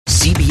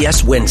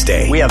CBS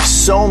Wednesday. We have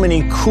so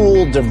many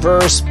cool,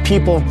 diverse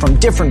people from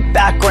different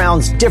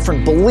backgrounds,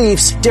 different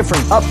beliefs,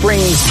 different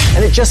upbringings,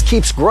 and it just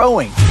keeps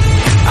growing.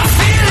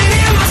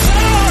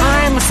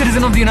 I'm a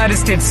citizen of the United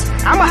States.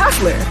 I'm a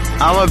hustler.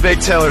 I'm a big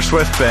Taylor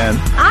Swift fan.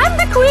 I'm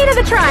the queen of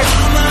the tribe.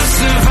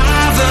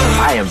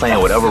 I am playing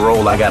whatever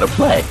role I gotta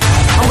play.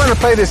 I'm gonna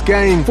play this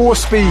game full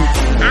speed.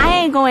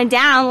 I ain't going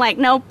down like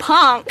no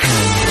punk.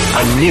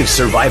 A new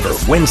Survivor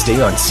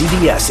Wednesday on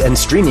CBS and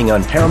streaming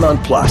on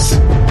Paramount Plus.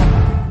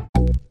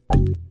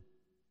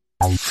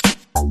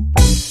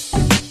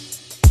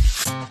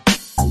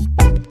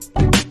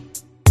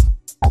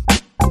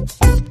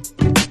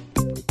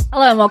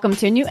 Hello and welcome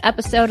to a new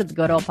episode of the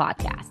Good Old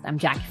Podcast. I'm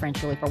Jackie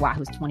French, really for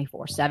Wahoo's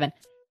 24/7.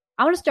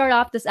 I want to start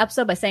off this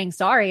episode by saying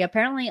sorry.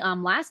 Apparently,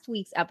 last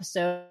week's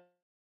episode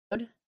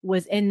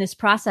was in this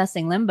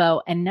processing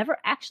limbo and never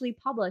actually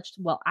published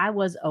while I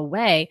was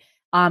away.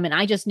 And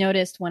I just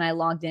noticed when I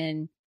logged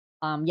in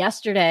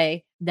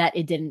yesterday that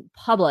it didn't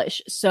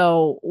publish.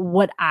 So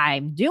what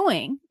I'm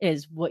doing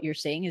is what you're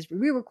seeing is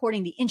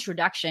re-recording the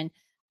introduction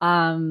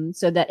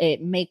so that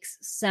it makes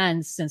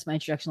sense, since my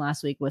introduction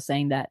last week was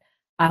saying that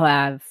we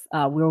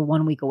were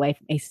 1 week away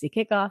from ACC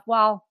kickoff.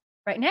 Well,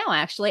 right now,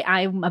 actually,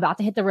 I'm about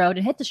to hit the road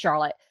and hit to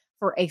Charlotte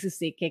for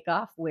ACC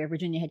kickoff, where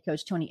Virginia head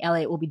coach Tony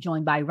Elliott will be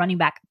joined by running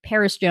back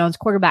Paris Jones,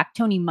 quarterback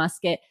Tony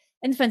Muskett,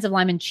 and defensive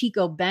lineman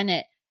Chico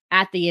Bennett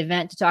at the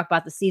event to talk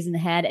about the season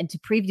ahead and to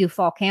preview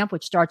fall camp,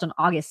 which starts on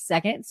August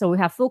 2nd. So we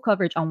have full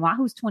coverage on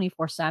Wahoo's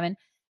 24/7,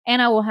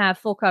 and I will have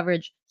full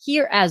coverage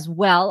here as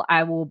well.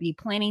 I will be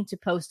planning to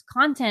post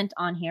content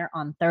on here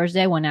on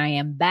Thursday when I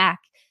am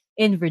back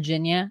in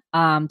Virginia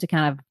to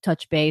kind of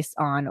touch base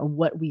on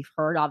what we've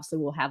heard. Obviously,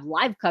 we'll have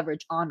live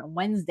coverage on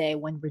Wednesday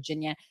when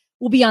Virginia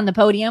will be on the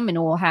podium,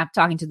 and we'll have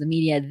talking to the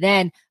media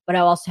then. But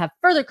I'll also have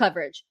further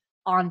coverage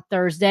on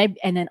Thursday.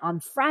 And then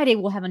on Friday,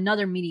 we'll have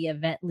another media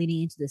event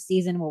leading into the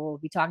season where we'll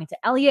be talking to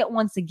Elliott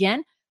once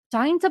again,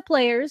 talking to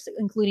players,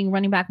 including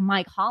running back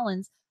Mike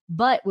Hollins.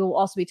 But we will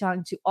also be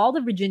talking to all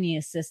the Virginia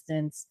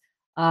assistants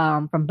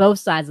from both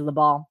sides of the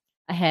ball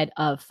ahead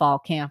of fall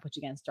camp, which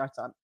again starts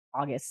on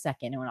August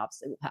 2nd, and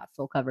obviously we'll have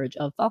full coverage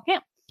of fall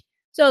camp.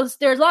 So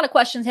there's a lot of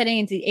questions heading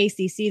into the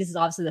ACC. This is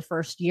obviously the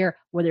first year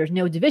where there's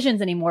no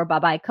divisions anymore.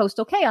 Bye-bye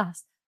Coastal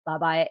Chaos.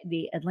 Bye-bye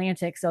the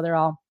Atlantic. So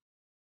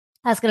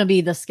that's going to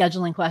be the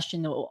scheduling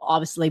question that will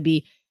obviously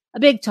be a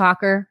big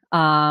talker.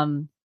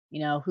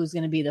 Who's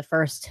going to be the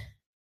first,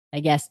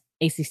 I guess,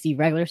 ACC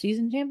regular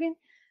season champion.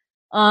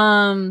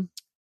 And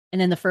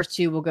then the first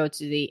two will go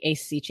to the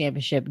ACC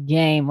championship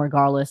game,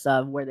 regardless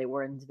of where they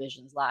were in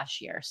divisions last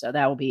year. So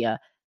that will be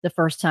the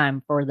first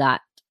time for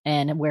that,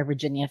 and where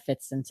Virginia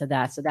fits into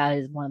that. So that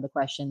is one of the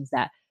questions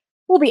that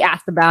will be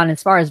asked about. And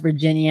as far as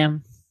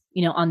Virginia,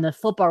 on the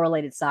football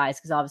related side,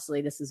 because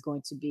obviously this is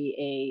going to be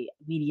a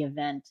media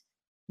event,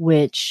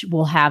 which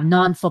will have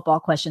non-football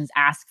questions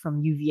asked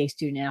from UVA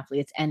student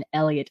athletes and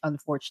Elliott,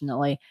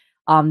 unfortunately.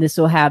 This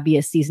will be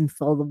a season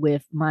filled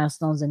with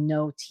milestones and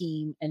no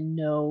team and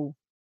no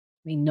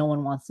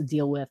one wants to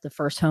deal with the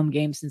first home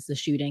game since the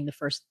shooting, the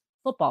first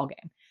football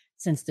game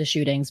since the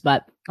shootings.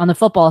 But on the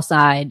football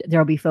side,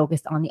 they'll be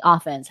focused on the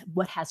offense.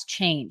 What has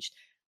changed?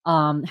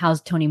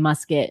 How's Tony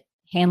Muskett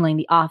handling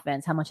the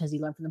offense? How much has he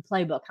learned from the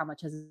playbook? How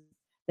much has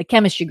the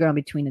chemistry grown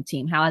between the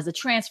team? How has the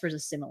transfers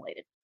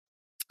assimilated?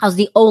 How's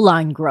the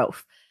O-line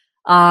growth?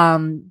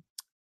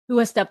 Who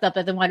has stepped up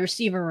at the wide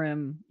receiver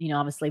room?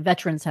 Obviously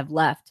veterans have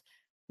left.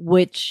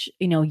 Which,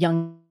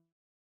 young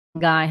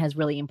guy has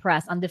really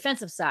impressed? On the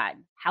defensive side,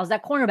 how's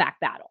that cornerback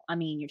battle? I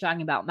mean, you're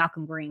talking about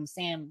Malcolm Green,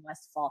 Sam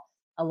Westfall,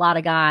 a lot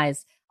of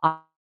guys.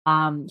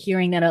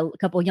 Hearing that a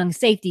couple of young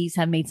safeties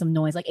have made some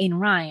noise, like Aiden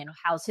Ryan.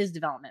 How's his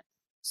development?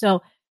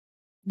 So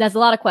there's a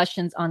lot of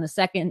questions on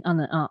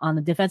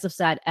the defensive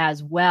side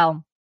as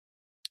well,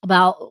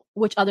 about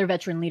which other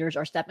veteran leaders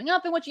are stepping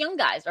up and which young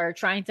guys are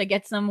trying to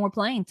get some more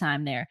playing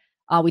time there.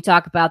 We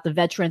talk about the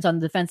veterans on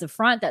the defensive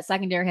front. That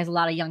secondary has a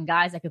lot of young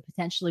guys that could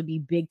potentially be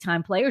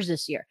big-time players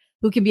this year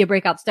who can be a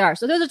breakout star.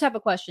 So those are the type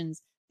of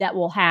questions that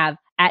we'll have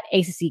at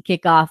ACC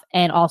kickoff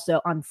and also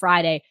on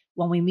Friday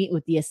when we meet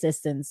with the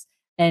assistants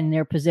and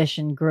their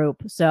position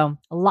group. So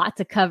a lot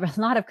to cover,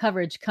 a lot of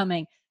coverage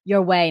coming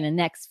your way in the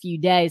next few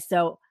days.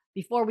 So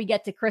before we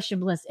get to Christian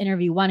Bliss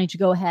interview, why don't you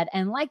go ahead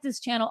and like this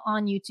channel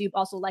on YouTube.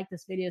 Also like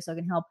this video so it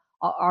can help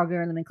our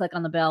algorithm, and click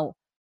on the bell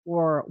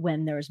or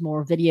when there's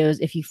more videos.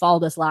 If you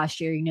followed us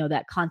last year, you know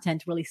that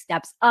content really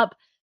steps up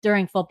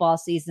during football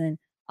season.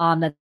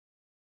 That's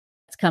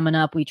coming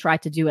up. We try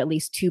to do at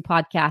least 2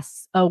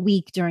 podcasts a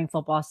week during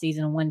football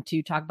season, one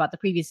to talk about the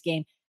previous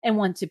game and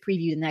one to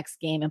preview the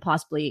next game. And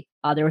possibly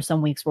there were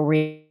some weeks where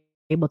we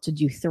were able to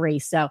do 3.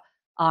 So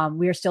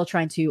we are still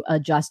trying to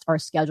adjust our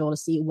schedule to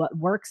see what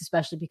works,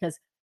 especially because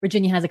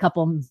Virginia has a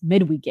couple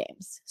midweek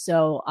games.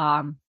 So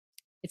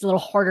it's a little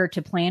harder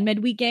to plan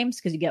midweek games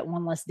because you get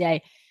one less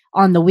day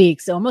on the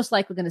week. So I'm most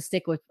likely going to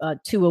stick with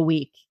 2 a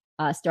week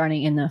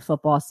starting in the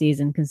football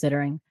season,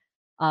 considering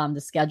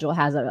the schedule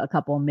has a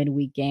couple of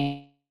midweek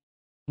games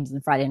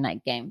and Friday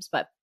night games.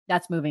 But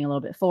that's moving a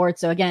little bit forward.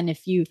 So again,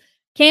 if you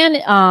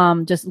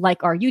can just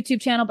like our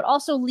YouTube channel, but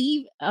also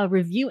leave a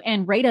review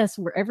and rate us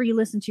wherever you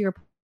listen to your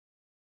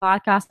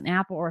podcast, on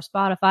Apple or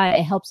Spotify.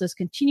 It helps us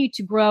continue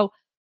to grow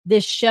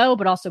this show,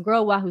 but also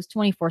grow Wahoo's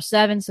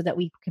 24/7 so that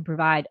we can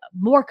provide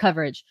more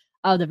coverage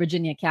of the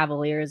Virginia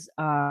Cavaliers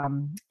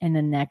in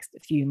the next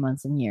few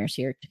months and years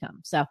here to come.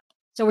 So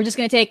we're just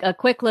going to take a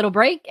quick little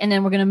break, and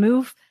then we're going to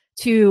move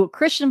to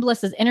Christian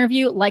Bliss's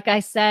interview. Like I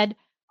said,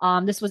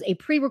 this was a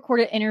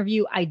pre-recorded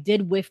interview I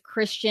did with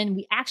Christian.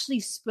 We actually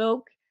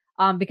spoke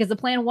because the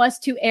plan was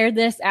to air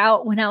this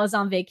out when I was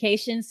on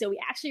vacation. So we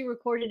actually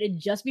recorded it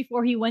just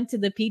before he went to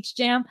the Peach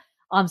Jam.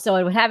 So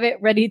I would have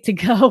it ready to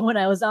go when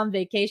I was on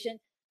vacation.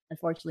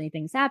 Unfortunately,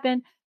 things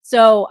happened.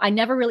 So I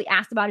never really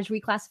asked about his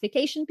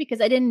reclassification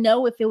because I didn't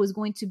know if it was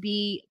going to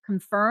be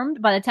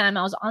confirmed by the time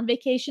I was on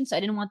vacation. So I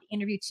didn't want the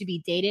interview to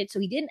be dated. So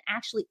he didn't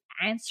actually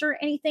answer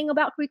anything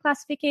about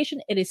reclassification.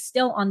 It is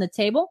still on the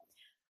table.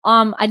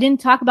 I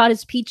didn't talk about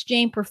his Peach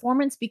Jam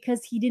performance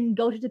because he didn't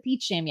go to the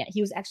Peach Jam yet.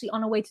 He was actually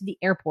on the way to the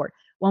airport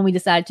when we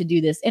decided to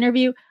do this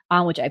interview,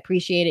 which I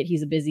appreciate it.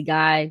 He's a busy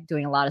guy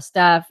doing a lot of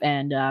stuff.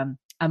 And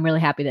I'm really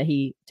happy that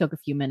he took a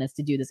few minutes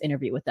to do this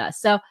interview with us.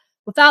 So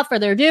without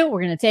further ado,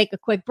 we're going to take a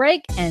quick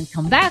break and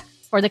come back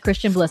for the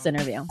Christian Bliss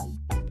interview.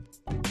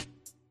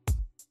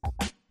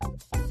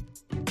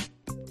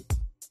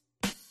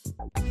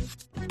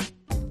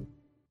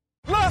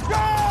 Let's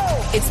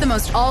go! It's the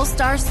most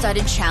all-star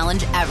studded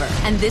challenge ever.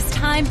 And this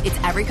time, it's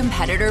every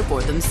competitor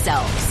for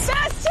themselves.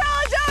 Best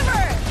challenge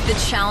ever! The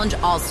Challenge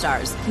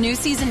All-Stars. New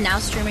season now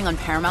streaming on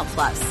Paramount+.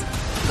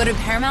 Go to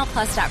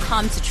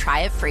ParamountPlus.com to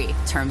try it free.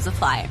 Terms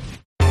apply.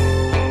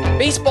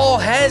 Baseball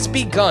has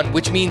begun,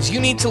 which means you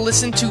need to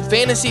listen to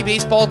Fantasy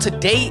Baseball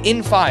Today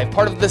in 5,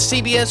 part of the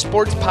CBS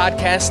Sports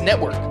Podcast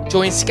Network.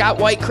 Join Scott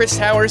White, Chris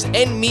Towers,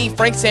 and me,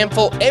 Frank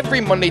Samfel, every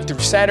Monday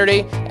through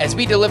Saturday as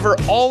we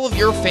deliver all of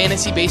your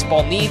fantasy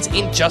baseball needs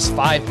in just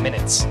 5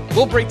 minutes.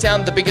 We'll break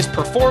down the biggest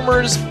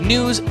performers,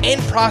 news, and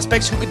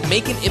prospects who could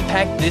make an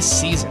impact this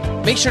season.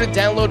 Make sure to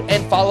download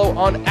and follow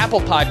on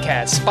Apple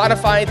Podcasts,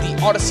 Spotify,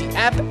 the Odyssey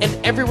app,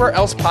 and everywhere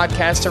else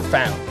podcasts are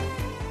found.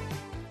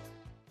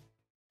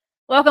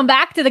 Welcome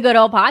back to the Good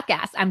Old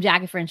Podcast. I'm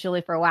Jackie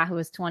Franchuli for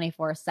Wahoo's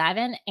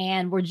 24/7,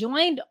 and we're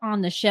joined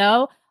on the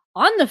show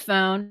on the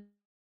phone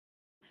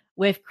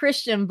with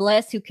Christian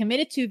Bliss, who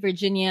committed to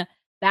Virginia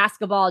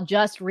basketball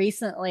just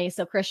recently.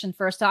 So, Christian,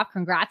 first off,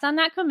 congrats on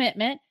that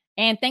commitment,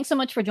 and thanks so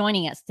much for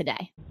joining us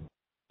today.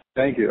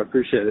 Thank you. I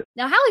appreciate it.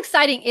 Now, how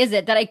exciting is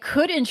it that I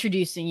could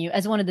introduce you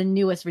as one of the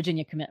newest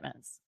Virginia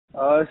commitments?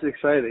 It's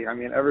exciting. I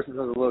mean, ever since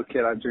I was a little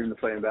kid, I dreamed of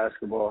playing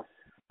basketball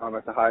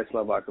at the highest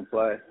level I could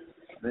play.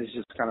 And it's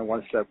just kind of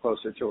one step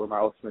closer to where my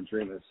ultimate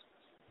dream is.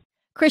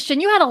 Christian,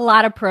 you had a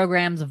lot of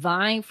programs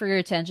vying for your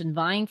attention,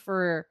 vying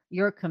for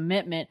your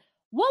commitment.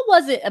 What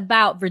was it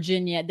about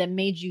Virginia that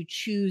made you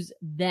choose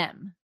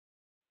them?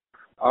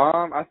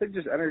 I think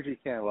just energy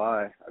can't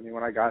lie. I mean,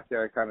 when I got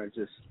there, I kind of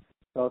just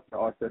felt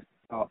the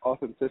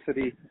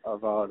authenticity of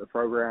the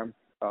program,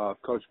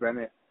 Coach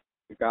Bennett,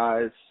 the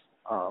guys.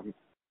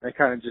 It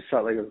kind of just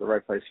felt like it was the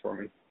right place for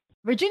me.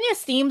 Virginia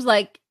seems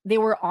like they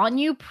were on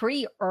you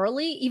pretty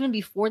early, even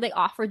before they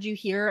offered you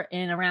here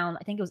in around,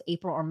 I think it was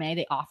April or May,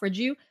 they offered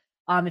you,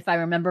 if I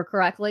remember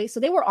correctly. So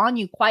they were on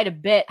you quite a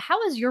bit.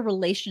 How has your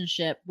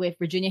relationship with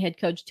Virginia head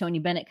coach Tony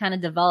Bennett kind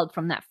of developed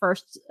from that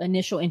first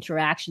initial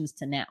interactions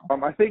to now?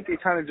 I think it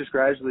kind of just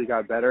gradually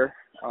got better.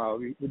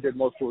 We did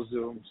multiple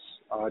Zooms,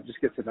 just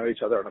get to know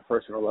each other on a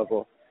personal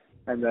level,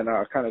 and then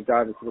kind of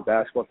dive into the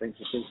basketball things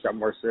and things got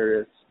more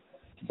serious.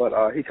 But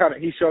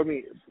he showed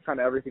me kind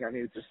of everything I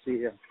needed to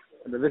see,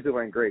 and the visit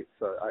went great.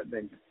 So I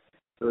think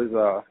it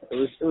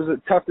was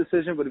a tough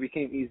decision, but it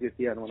became easy at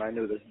the end when I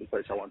knew this is the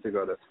place I wanted to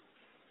go to.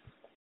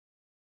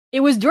 It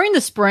was during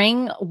the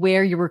spring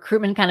where your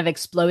recruitment kind of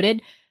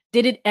exploded.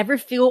 Did it ever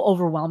feel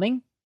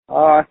overwhelming?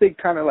 I think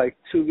kind of like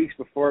 2 weeks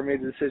before I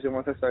made the decision,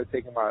 once I started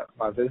taking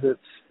my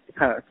visits, it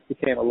kind of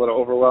became a little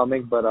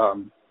overwhelming. But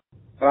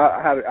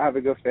I have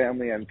a good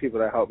family and people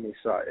that helped me,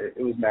 so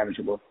it was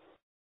manageable.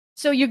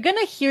 So you're going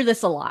to hear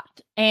this a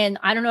lot. And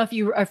I don't know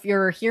if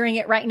you're hearing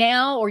it right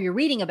now or you're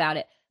reading about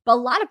it, but a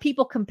lot of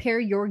people compare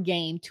your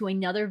game to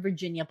another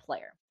Virginia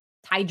player,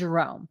 Ty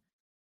Jerome.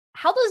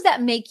 How does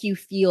that make you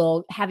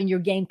feel having your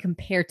game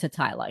compared to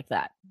Ty like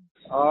that?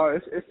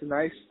 It's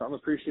nice. I'm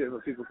appreciative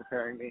of people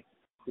comparing me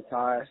to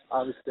Ty.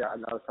 Obviously, I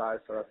know Ty,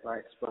 so that's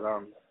nice. But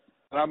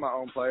I'm my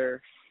own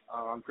player.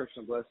 I'm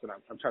Christian Bliss, and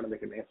I'm trying to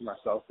make a name for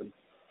myself and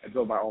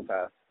build my own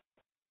path.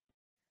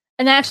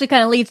 And that actually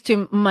kind of leads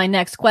to my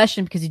next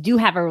question, because you do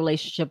have a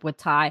relationship with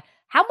Ty.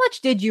 How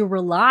much did you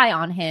rely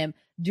on him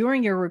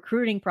during your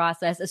recruiting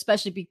process,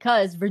 especially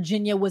because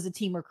Virginia was a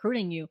team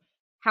recruiting you?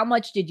 How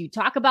much did you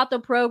talk about the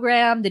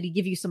program? Did he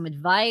give you some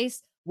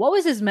advice? What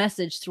was his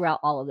message throughout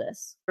all of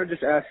this? I'm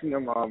just asking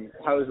him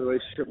how his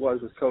relationship was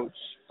with Coach,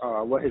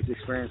 what his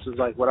experience was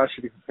like, what I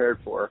should be prepared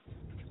for,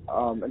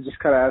 and just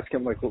kind of ask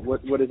him, like,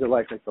 what is it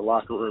like the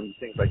locker room,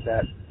 things like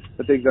that,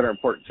 the things that are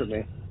important to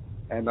me.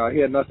 And he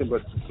had nothing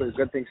but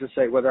good things to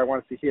say, whether I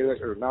wanted to hear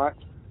it or not.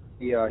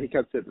 He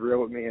kept it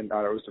real with me, and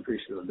I was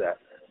appreciative of that.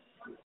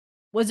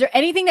 Was there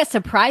anything that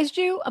surprised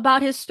you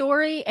about his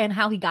story and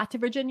how he got to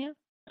Virginia?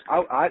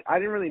 I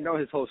didn't really know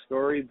his whole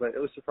story, but it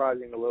was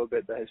surprising a little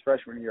bit that his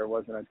freshman year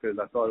wasn't as good as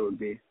I thought it would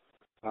be.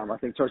 I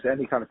think towards the end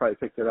he kind of probably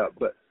picked it up,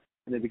 but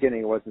in the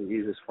beginning it wasn't the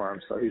easiest for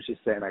him. So he was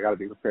just saying, I got to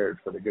be prepared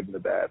for the good and the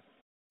bad.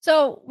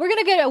 So we're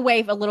going to get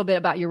away a little bit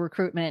about your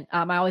recruitment.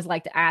 I always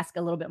like to ask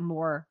a little bit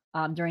more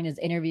during his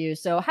interview.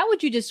 So how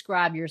would you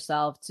describe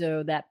yourself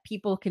so that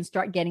people can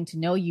start getting to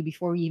know you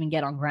before we even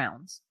get on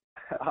grounds?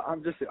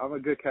 I'm a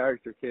good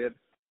character kid.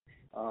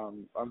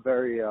 I'm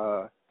very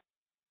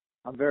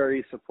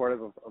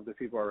supportive of the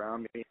people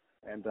around me,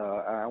 and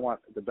I want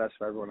the best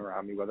for everyone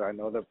around me, whether I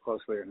know them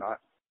closely or not.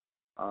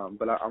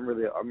 But I'm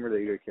really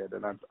a good kid,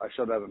 and I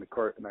show that on the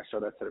court, and I show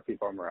that to the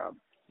people I'm around.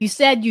 You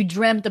said you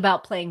dreamt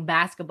about playing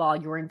basketball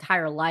your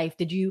entire life.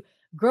 Did you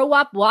grow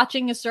up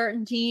watching a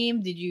certain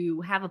team? Did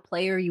you have a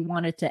player you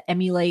wanted to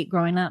emulate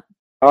growing up?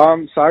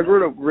 So I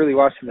grew up really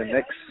watching the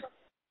Knicks.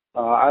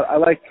 I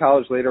liked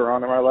college later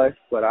on in my life,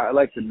 but I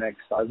liked the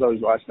Knicks. I was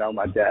always watching that with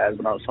my dad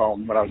when I was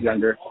home, when I was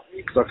younger.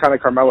 So kind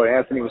of Carmelo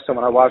Anthony was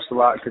someone I watched a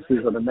lot because he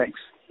was on the Knicks.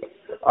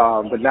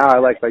 But now I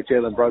like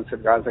Jalen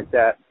Brunson, guys like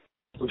that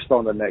who are still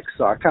on the Knicks.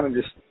 So I kind of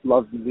just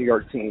love the New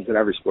York teams in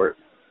every sport.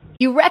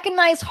 You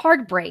recognize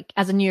heartbreak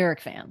as a New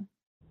York fan.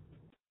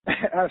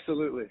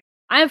 Absolutely.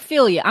 I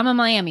feel you. I'm a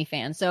Miami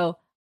fan, so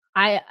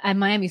I'm a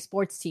Miami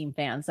sports team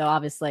fan. So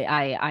obviously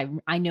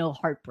I know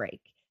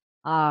heartbreak.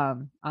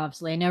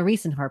 Obviously I know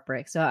recent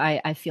heartbreak, so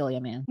I feel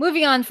you, man.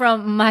 Moving on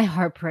from my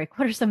heartbreak,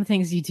 what are some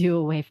things you do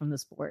away from the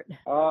sport?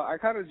 I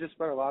kind of just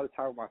spend a lot of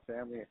time with my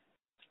family.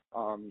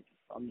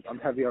 I'm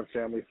heavy on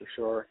family for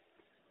sure.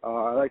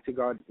 I like to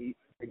go out and eat,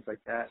 things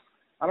like that.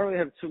 I don't really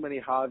have too many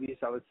hobbies,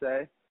 I would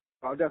say.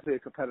 I'm definitely a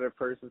competitive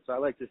person, so I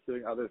like just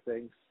doing other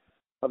things,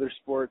 other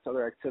sports,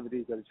 other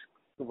activities that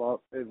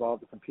involve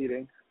the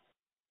competing,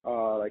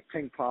 like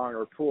ping pong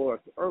or pool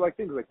or like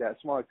things like that,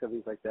 small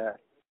activities like that.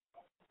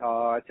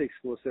 I take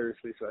school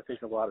seriously, so I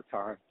take a lot of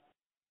time.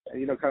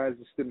 And, kind of as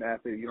a student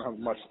athlete, you don't have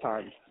much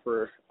time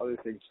for other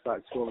things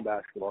besides school and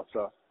basketball,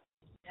 so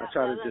I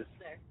try to just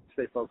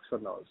stay focused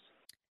on those.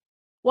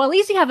 Well, at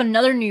least you have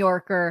another New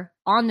Yorker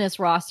on this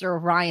roster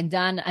of Ryan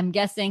Dunn. I'm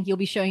guessing he'll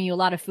be showing you a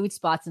lot of food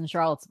spots in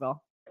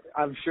Charlottesville.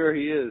 I'm sure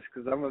he is,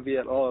 because I'm going to be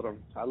at all of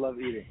them. I love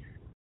eating.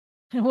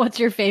 What's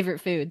your favorite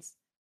foods?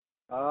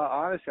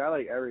 Honestly, I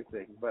like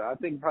everything, but I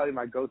think probably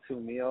my go-to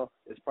meal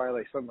is probably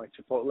like something like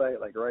Chipotle,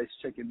 like rice,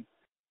 chicken,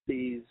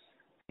 peas,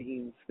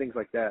 beans, things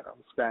like that.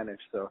 I'm Spanish,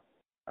 so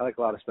I like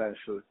a lot of Spanish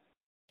food.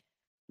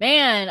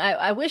 Man,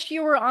 I wish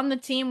you were on the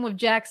team with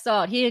Jack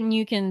Salt. He and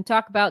you can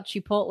talk about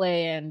Chipotle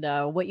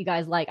and what you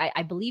guys like.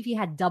 I believe he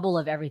had double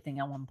of everything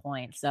at one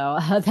point. So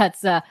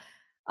that's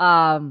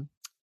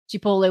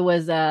Chipotle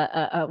was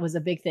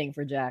a big thing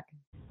for Jack.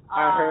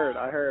 I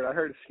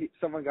heard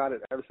someone got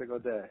it every single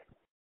day.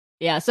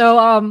 Yeah, so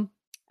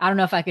I don't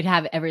know if I could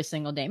have it every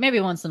single day.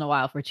 Maybe once in a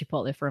while for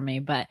Chipotle for me,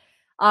 but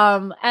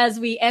as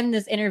we end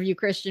this interview,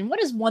 Christian,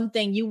 what is one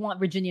thing you want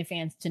Virginia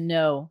fans to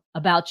know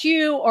about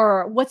you,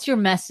 or what's your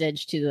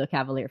message to the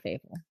Cavalier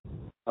faithful?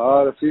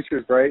 The future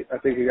is bright. I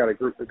think you got a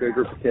good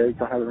group of kids.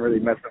 I haven't really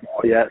met them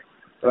all yet,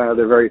 but I know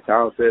they're very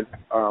talented.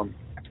 And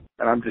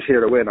I'm just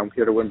here to win. I'm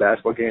here to win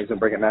basketball games and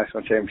bring a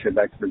national championship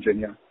back to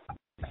Virginia.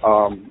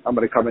 I'm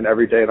going to come in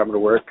every day and I'm going to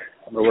work.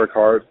 I'm going to work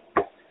hard,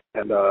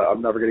 and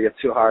I'm never going to get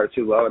too high or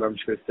too low. And I'm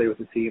just going to stay with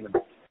the team and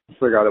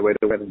figure out a way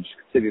to win and just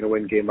continue to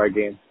win game by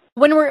game.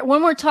 When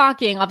we're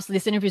talking, obviously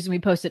this interview is going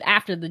to be posted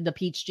after the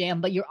Peach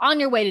Jam, but you're on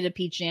your way to the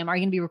Peach Jam. Are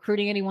you going to be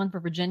recruiting anyone for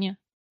Virginia?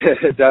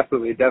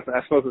 Definitely.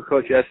 I spoke with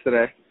Coach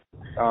yesterday,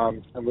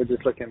 and we're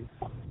just looking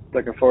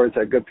forward to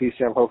a good Peach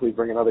Jam. Hopefully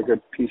bring another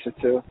good piece or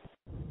two,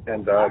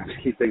 and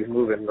just keep things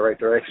moving in the right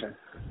direction.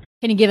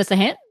 Can you give us a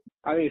hint?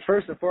 I mean,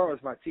 first and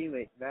foremost, my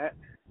teammate, Matt.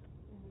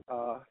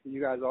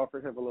 You guys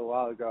offered him a little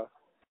while ago,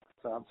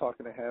 so I'm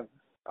talking to him,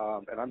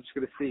 and I'm just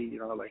going to see,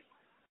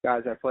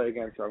 guys I play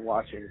against, so I'm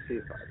watching and see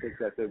if I think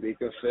that they'd be a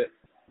good fit,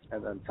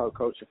 and then tell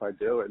Coach if I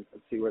do and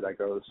see where that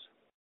goes.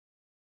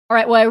 All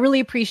right. Well, I really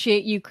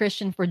appreciate you,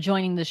 Christian, for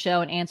joining the show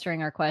and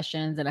answering our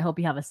questions, and I hope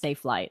you have a safe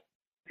flight.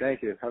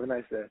 Thank you. Have a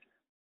nice day.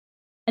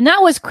 And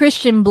that was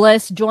Christian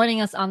Bliss joining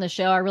us on the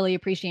show. I really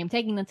appreciate him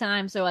taking the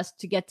time so us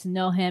to get to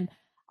know him.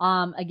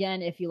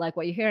 Again, if you like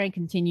what you're hearing,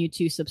 continue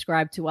to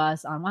subscribe to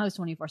us on Wahoo's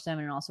 24/7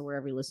 and also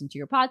wherever you listen to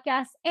your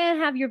podcast, and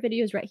have your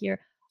videos right here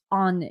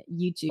on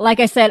YouTube.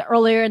 Like I said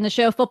earlier in the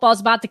show, football is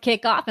about to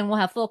kick off, and we'll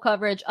have full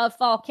coverage of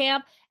fall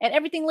camp and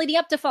everything leading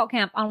up to fall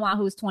camp on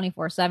Wahoo's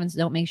 24/7. So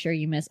don't make sure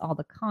you miss all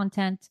the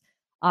content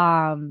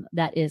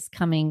that is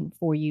coming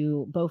for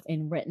you, both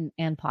in written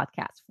and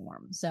podcast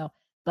form.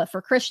 But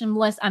for Christian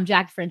Bliss, I'm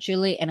Jack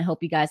Franchuli, and I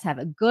hope you guys have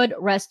a good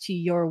rest to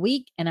your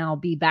week. And I'll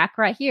be back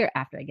right here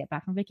after I get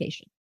back from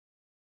vacation.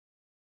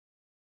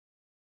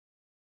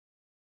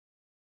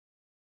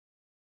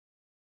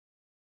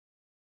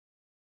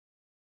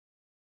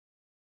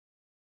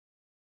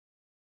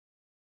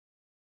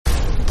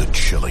 The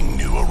chilling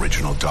new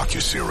original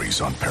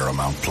docuseries on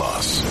Paramount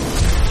Plus.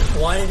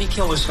 Why did he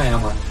kill his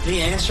family?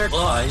 The answer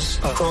lies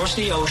across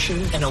the ocean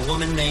in a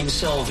woman named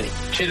Sylvie.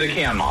 She's a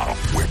Can model.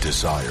 Where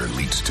desire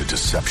leads to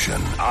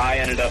deception. I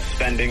ended up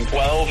spending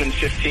 $12,000 and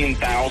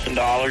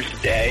 $15,000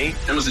 a day.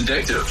 It was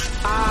addictive.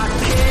 I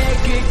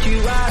can't get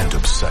you out. And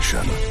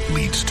obsession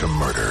leads to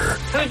murder.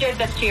 Who did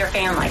this to your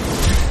family?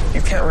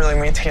 You can't really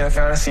maintain a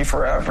fantasy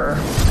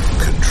forever.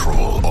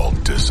 Control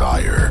Alt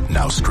Desire.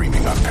 Now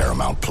streaming on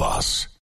Paramount Plus.